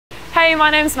Hey,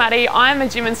 my name's Maddie. I'm a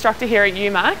gym instructor here at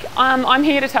EWMAC. I'm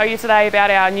here to tell you today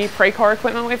about our new pre-core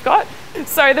equipment we've got.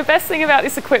 So the best thing about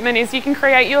this equipment is you can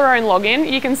create your own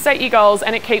login, you can set your goals,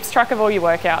 and it keeps track of all your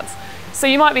workouts. So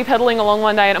you might be pedaling along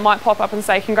one day and it might pop up and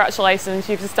say, congratulations,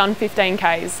 you've just done 15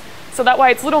 Ks. So that way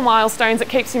it's little milestones, it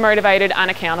keeps you motivated and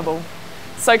accountable.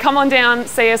 So come on down,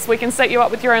 see us, we can set you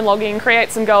up with your own login, create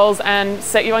some goals and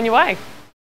set you on your way.